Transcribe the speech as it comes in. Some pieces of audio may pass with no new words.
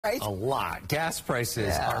Right. A lot. Gas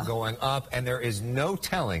prices are going up, and there is no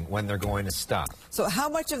telling when they're going to stop. So how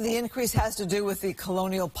much of the increase has to do with the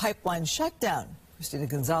Colonial Pipeline shutdown? Christina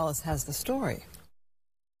Gonzalez has the story.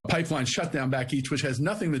 Pipeline shutdown back east, which has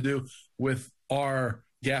nothing to do with our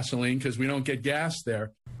gasoline because we don't get gas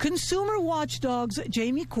there. Consumer Watchdog's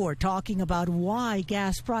Jamie Court talking about why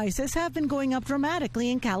gas prices have been going up dramatically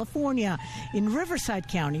in California. In Riverside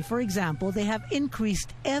County, for example, they have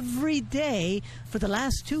increased every day for the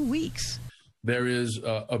last 2 weeks. There is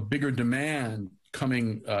a bigger demand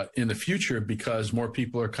coming in the future because more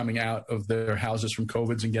people are coming out of their houses from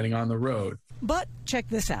COVID and getting on the road. But check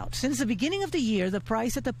this out. Since the beginning of the year, the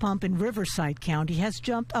price at the pump in Riverside County has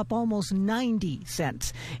jumped up almost 90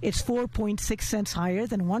 cents. It's 4.6 cents higher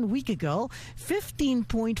than 1 week ago,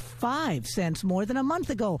 15.5 cents more than a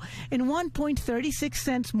month ago, and 1.36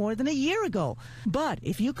 cents more than a year ago. But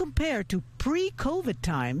if you compare to pre-COVID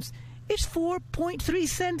times, it's 4.3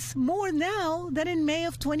 cents more now than in May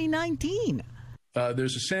of 2019.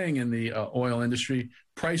 There's a saying in the oil industry,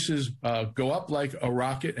 prices go up like a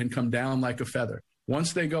rocket and come down like a feather.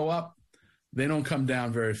 Once they go up, they don't come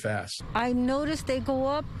down very fast. I noticed they go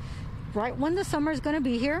up right when the summer is going to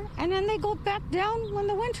be here, and then they go back down when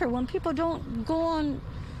the winter, when people don't go on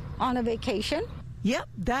a vacation. Yep,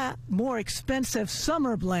 that more expensive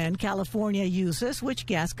summer blend California uses, which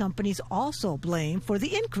gas companies also blame for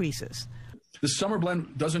the increases. The summer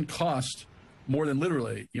blend doesn't cost more than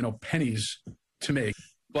literally, pennies to make.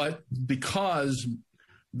 But because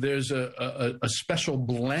there's a special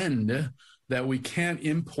blend that we can't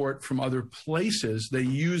import from other places, they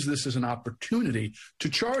use this as an opportunity to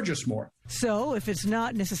charge us more. So if it's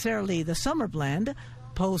not necessarily the summer blend,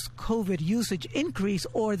 post-COVID usage increase,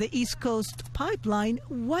 or the East Coast pipeline,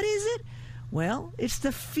 what is it? Well, it's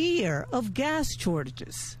the fear of gas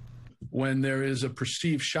shortages. When there is a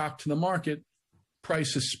perceived shock to the market,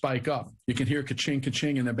 prices spike up. You can hear ka-ching,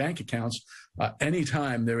 ka-ching in the bank accounts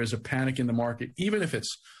anytime there is a panic in the market, even if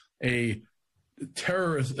it's a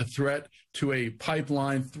terrorist threat to a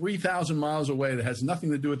pipeline 3,000 miles away that has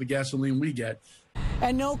nothing to do with the gasoline we get.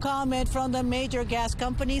 And no comment from the major gas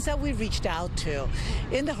companies that we reached out to.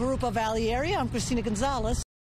 In the Jurupa Valley area, I'm Christina Gonzalez.